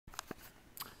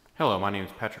Hello, my name is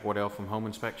Patrick Waddell from Home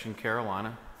Inspection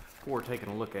Carolina. What we're taking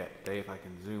a look at today, if I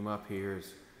can zoom up here,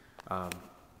 is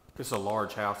this is a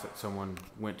large house that someone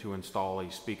went to install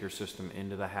a speaker system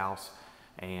into the house,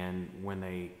 and when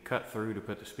they cut through to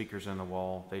put the speakers in the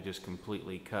wall, they just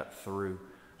completely cut through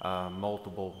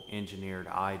multiple engineered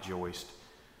I-joist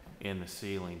in the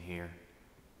ceiling here.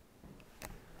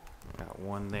 Got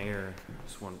one there,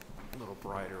 this one a little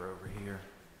brighter over here.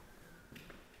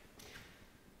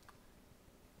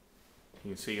 You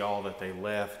can see all that they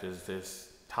left is this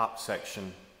top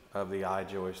section of the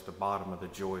I-joist. The bottom of the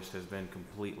joist has been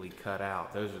completely cut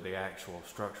out. Those are the actual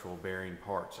structural bearing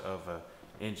parts of an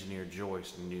engineered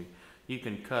joist. And you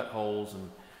can cut holes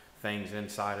and things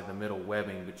inside of the middle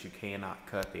webbing, but you cannot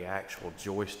cut the actual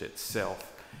joist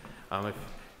itself. If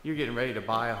you're getting ready to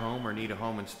buy a home or need a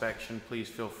home inspection, please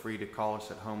feel free to call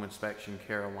us at Home Inspection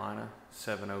Carolina,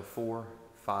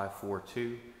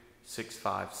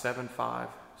 704-542-6575.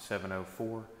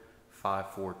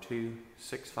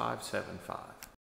 704-542-6575.